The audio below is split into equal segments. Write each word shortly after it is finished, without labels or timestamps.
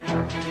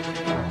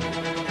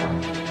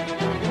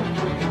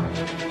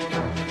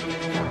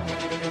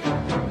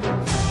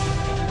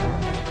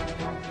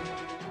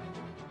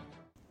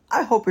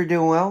hope you're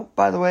doing well.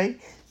 By the way,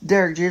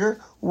 Derek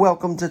Jeter,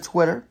 welcome to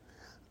Twitter.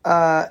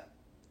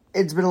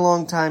 It's been a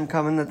long time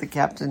coming that the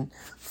captain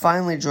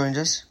finally joined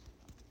us.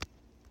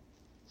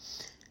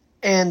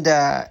 And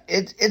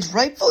it's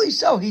rightfully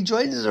so. He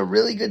joined us at a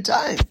really good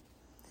time.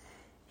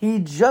 He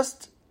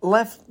just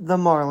left the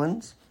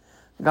Marlins,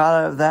 got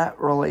out of that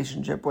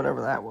relationship,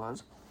 whatever that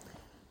was,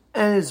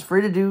 and is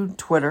free to do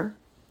Twitter.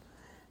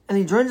 And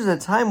he joins us at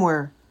a time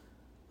where,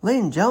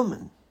 ladies and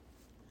gentlemen,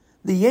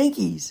 the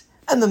Yankees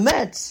and the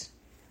Mets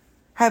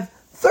have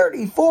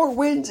 34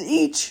 wins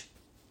each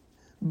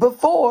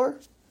before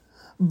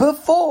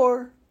July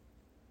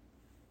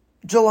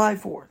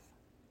 4th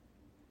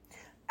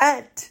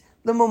at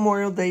the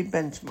Memorial Day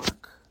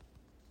benchmark.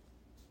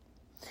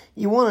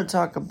 You want to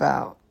talk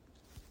about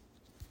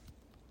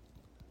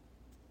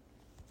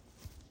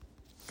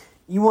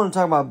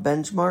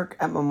benchmark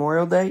at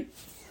Memorial Day?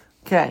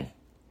 Okay.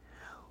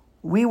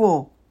 We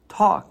will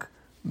talk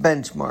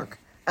benchmark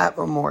at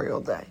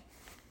Memorial Day.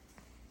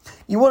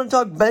 You want to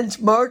talk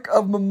benchmark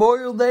of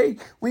Memorial Day?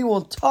 We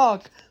will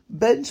talk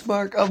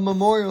benchmark of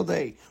Memorial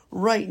Day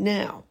right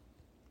now.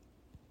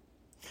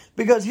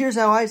 Because here's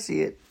how I see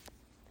it.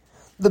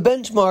 The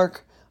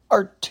benchmark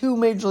are two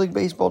Major League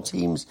Baseball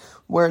teams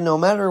where no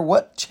matter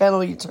what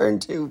channel you turn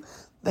to,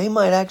 they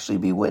might actually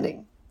be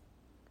winning.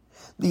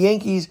 The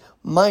Yankees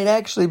might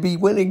actually be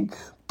winning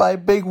by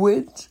big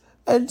wins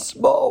and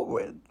small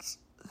wins.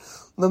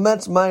 The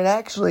Mets might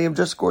actually have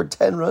just scored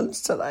 10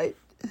 runs tonight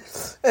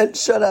and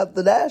shut out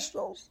the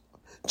Nationals.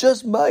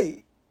 Just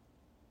might.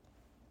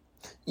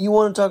 You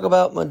want to talk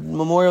about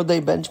Memorial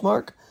Day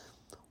benchmark?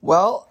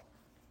 Well,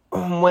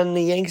 when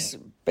the Yankees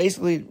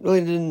basically really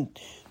didn't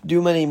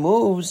do many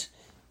moves,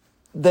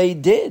 they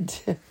did.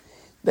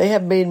 They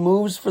have made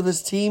moves for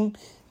this team.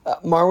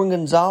 Marwin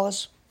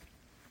Gonzalez.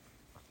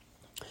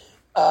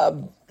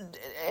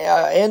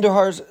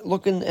 Andujar's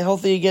looking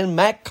healthy again.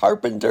 Matt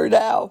Carpenter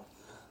now.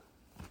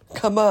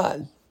 Come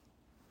on.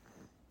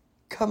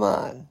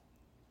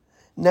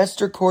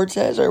 Nestor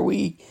Cortez, are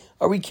we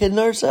kidding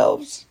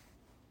ourselves?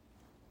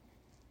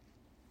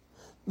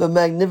 The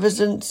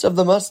magnificence of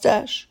the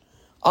mustache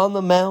on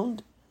the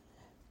mound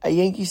at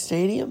Yankee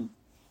Stadium.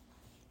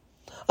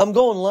 I'm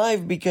going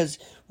live because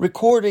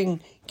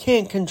recording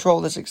can't control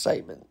this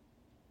excitement.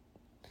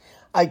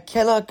 I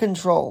cannot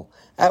control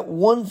at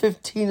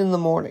 1:15 in the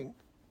morning.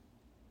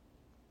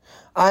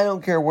 I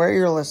don't care where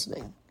you're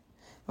listening.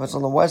 If it's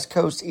on the West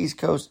Coast, East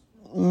Coast,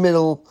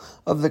 middle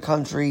of the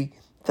country,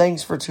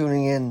 thanks for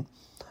tuning in.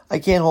 I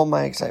can't hold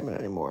my excitement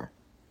anymore.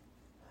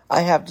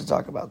 I have to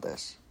talk about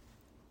this.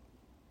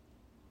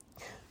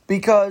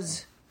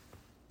 Because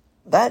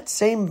that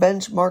same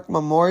benchmark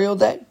Memorial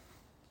Day,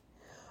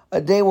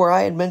 a day where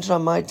I had mentioned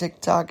on my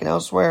TikTok and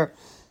elsewhere,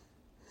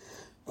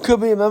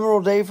 could be a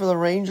memorable day for the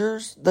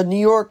Rangers, the New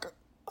York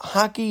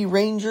Hockey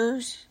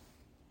Rangers.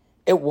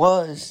 It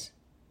was.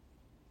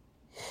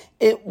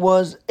 It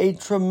was a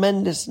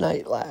tremendous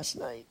night last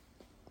night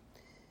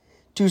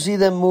to see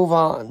them move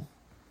on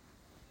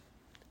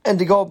and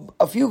to go up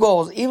a few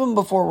goals even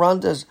before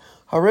Ronta's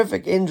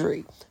horrific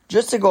injury,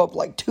 just to go up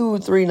like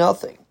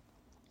 2-3-0,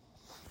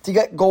 to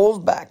get goals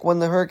back when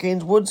the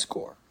Hurricanes would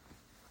score.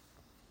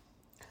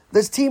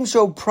 This team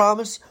showed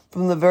promise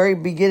from the very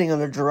beginning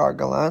under Gerard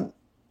Gallant.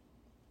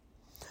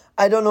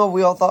 I don't know if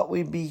we all thought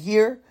we'd be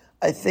here.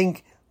 I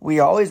think we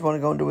always want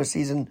to go into a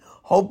season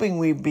hoping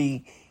we'd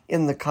be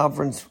in the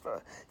conference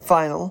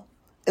final,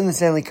 in the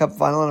Stanley Cup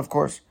final, and of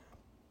course,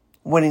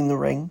 winning the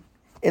ring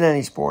in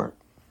any sport.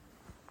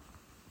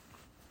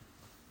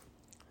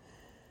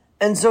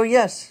 And so,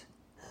 yes,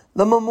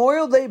 the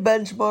Memorial Day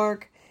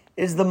benchmark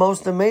is the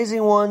most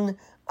amazing one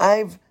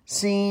I've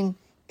seen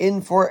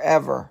in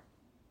forever.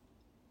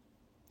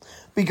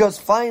 Because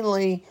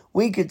finally,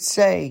 we could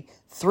say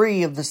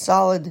three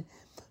solid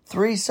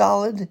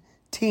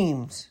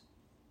teams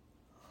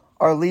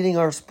are leading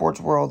our sports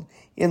world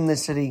in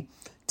this city,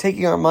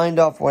 taking our mind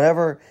off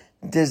whatever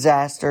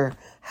disaster.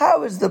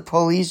 How is the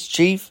police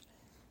chief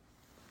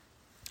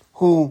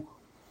who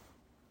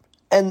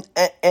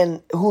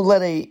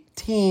led a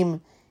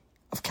team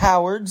of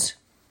cowards,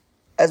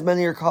 as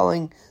many are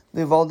calling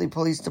the Uvalde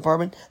Police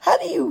Department, how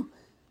do you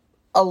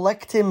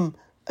elect him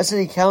a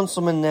city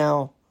councilman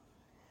now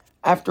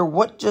after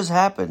what just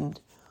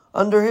happened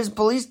under his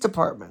police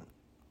department?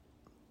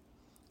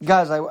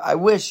 Guys, I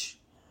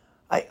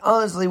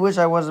honestly wish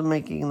I wasn't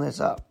making this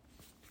up.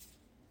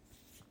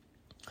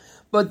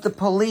 But the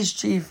police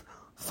chief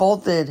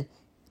faulted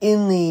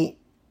in the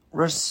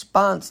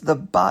response, the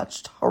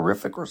botched,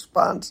 horrific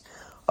response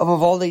of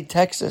Uvalde,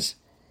 Texas,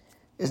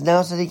 is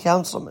now city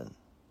councilman.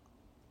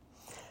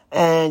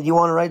 And you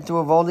want to write to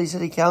Uvalde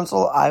City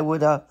Council? I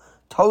would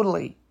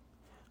totally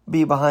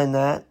be behind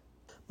that.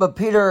 But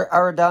Peter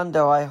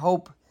Arredondo, I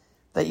hope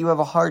that you have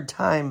a hard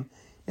time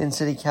in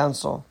city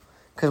council,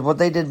 because what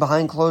they did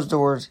behind closed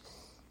doors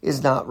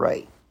is not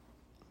right.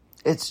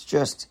 It's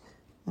just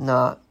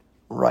not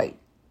right.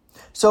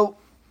 So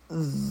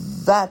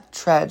that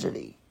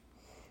tragedy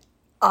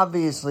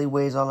obviously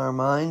weighs on our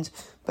minds,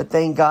 but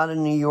thank God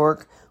in New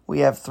York we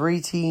have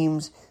three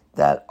teams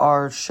that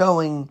are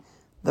showing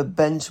the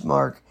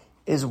benchmark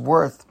is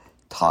worth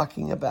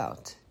talking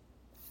about.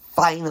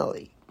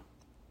 Finally.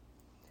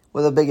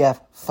 With a big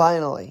F.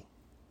 Finally.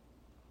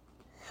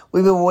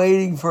 We've been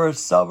waiting for a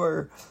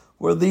summer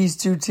where these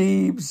two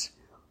teams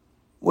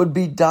would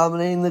be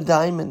dominating the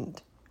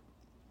diamond.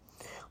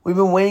 We've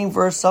been waiting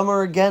for a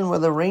summer again where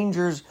the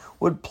Rangers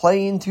would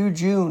play into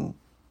June.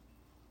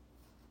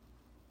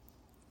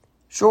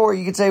 Sure,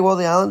 you could say, well,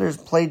 the Islanders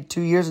played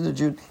 2 years into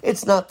June.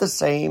 It's not the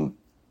same.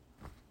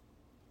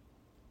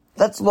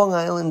 That's Long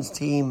Island's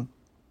team.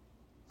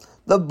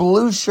 The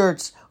Blue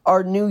Shirts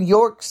are New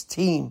York's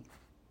team.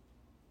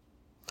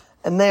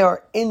 And they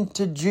are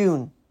into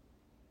June.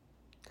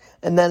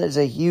 And that is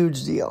a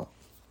huge deal.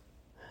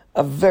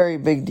 A very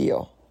big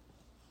deal.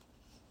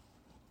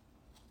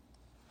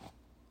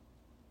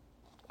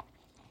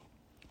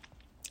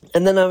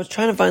 And then I was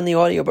trying to find the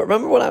audio, but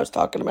remember what I was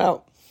talking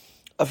about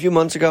a few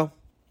months ago?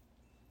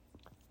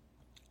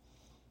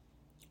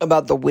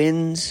 About the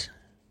wins,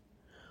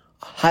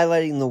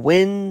 highlighting the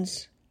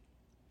wins,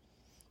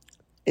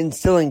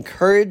 instilling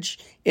courage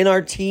in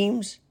our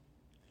teams,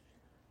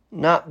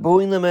 not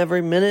booing them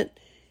every minute.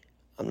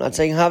 I'm not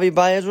saying Javi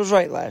Baez was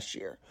right last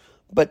year,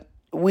 but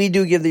we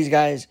do give these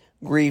guys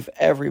grief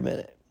every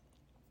minute.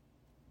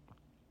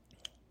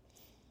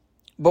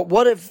 But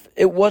what if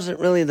it wasn't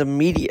really the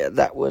media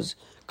that was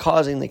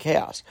causing the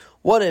chaos?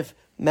 What if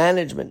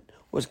management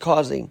was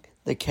causing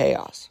the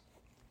chaos?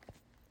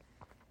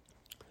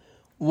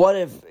 What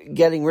if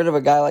getting rid of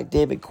a guy like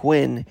David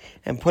Quinn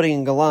and putting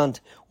in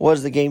Gallant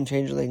was the game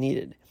changer they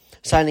needed?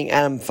 Signing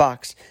Adam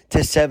Fox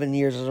to 7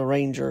 years as a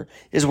Ranger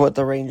is what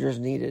the Rangers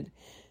needed.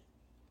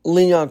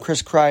 Leaning on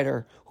Chris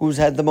Kreider, who's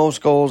had the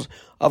most goals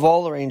of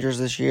all the Rangers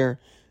this year.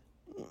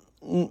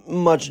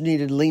 Much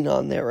needed lean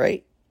on there,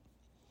 right?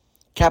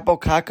 Capo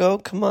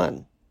Caco, come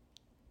on.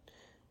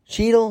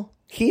 Cheadle,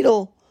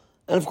 Heedle,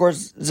 and of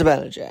course,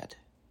 Zibanejad.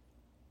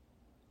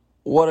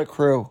 What a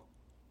crew.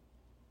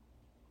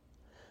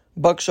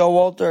 Buck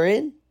Showalter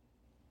in.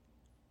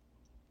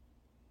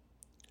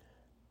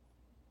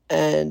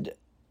 And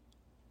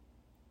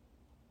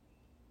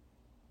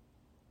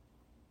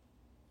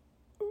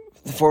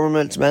the former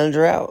Mets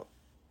manager out.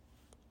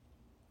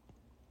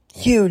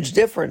 Huge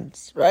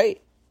difference,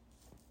 right?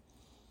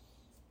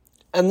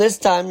 And this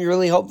time, you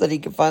really hope that he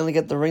can finally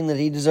get the ring that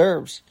he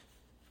deserves.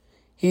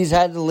 He's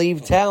had to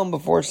leave town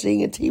before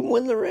seeing a team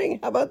win the ring.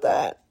 How about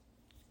that?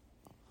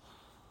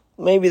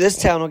 Maybe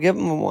this town will give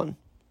him one.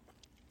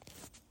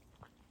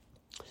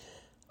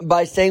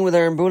 By staying with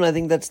Aaron Boone, I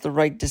think that's the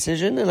right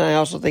decision. And I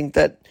also think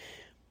that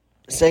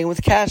staying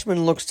with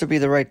Cashman looks to be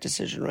the right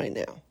decision right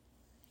now.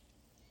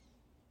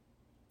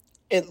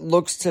 It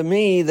looks to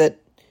me that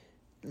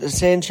the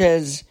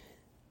Sanchez-Gio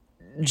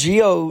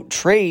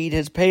trade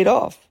has paid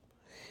off.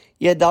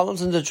 Yeah,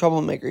 Donaldson's a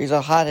troublemaker. He's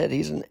a hothead.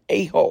 He's an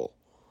a-hole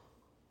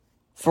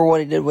for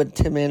what he did with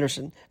Tim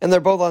Anderson. And they're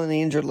both on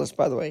the injured list,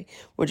 by the way,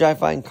 which I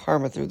find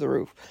karma through the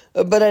roof.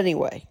 But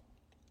anyway,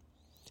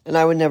 and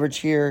I would never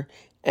cheer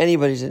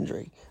anybody's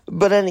injury.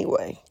 But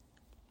anyway,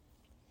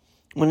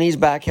 when he's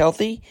back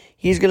healthy,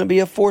 he's going to be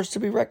a force to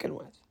be reckoned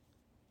with.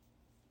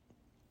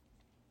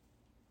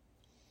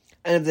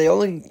 And if they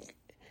only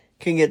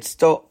can get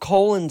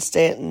Cole and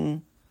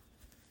Stanton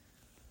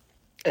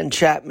and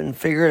Chapman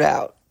figured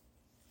out,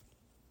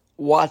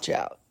 watch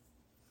out.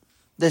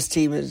 This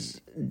team is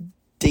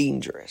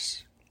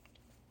dangerous.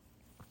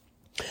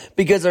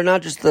 Because they're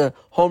not just the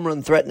home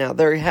run threat now.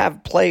 They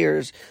have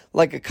players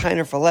like a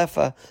Kiner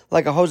Falefa,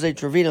 like a Jose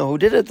Trevino, who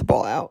did hit the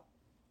ball out.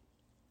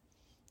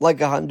 Like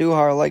a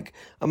Handujar, like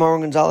a Mauro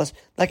Gonzalez,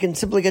 that can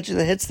simply get you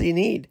the hits that you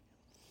need.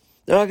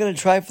 They're not going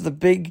to try for the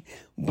big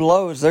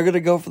blows. They're going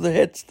to go for the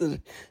hits,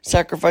 the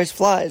sacrifice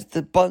flies,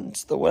 the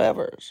bunts, the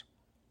whatevers.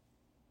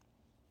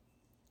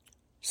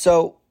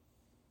 So,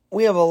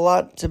 we have a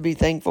lot to be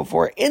thankful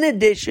for. In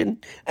addition,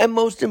 and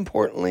most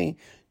importantly,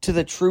 to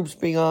the troops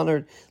being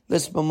honored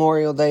this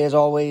Memorial Day, as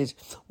always,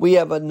 we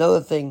have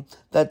another thing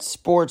that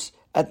sports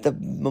at the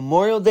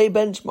Memorial Day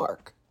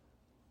benchmark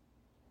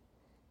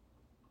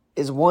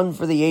is one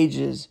for the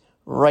ages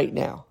right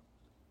now.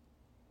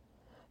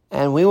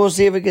 And we will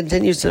see if it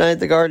continues tonight at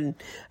the Garden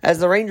as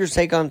the Rangers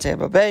take on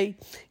Tampa Bay.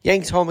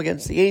 Yanks home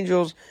against the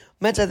Angels.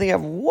 Mets, I think,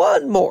 have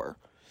one more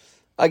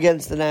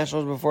against the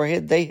Nationals before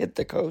they hit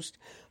the coast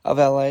of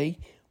L.A.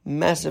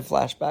 Massive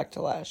flashback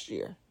to last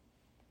year.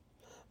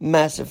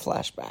 Massive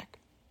flashback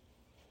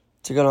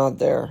to go out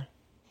there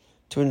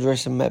to enjoy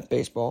some Met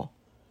baseball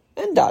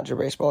and Dodger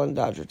baseball in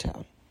Dodger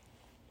Town.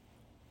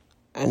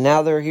 And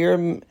now they're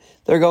here.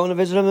 They're going to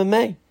visit them in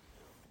May.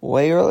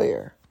 Way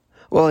earlier.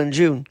 Well, in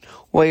June.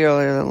 Way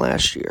earlier than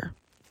last year.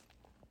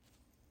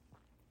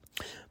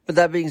 But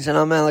that being said,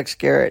 I'm Alex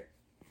Garrett.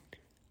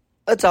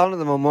 Let's honor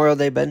the Memorial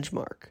Day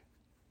benchmark.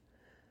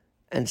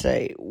 And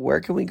say,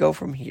 where can we go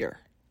from here?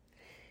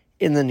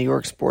 In the New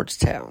York sports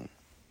town.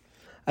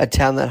 A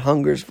town that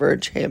hungers for a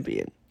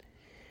champion.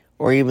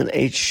 Or even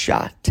a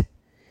shot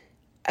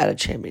at a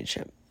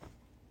championship.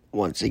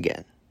 Once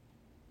again.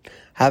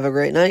 Have a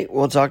great night.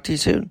 We'll talk to you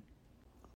soon.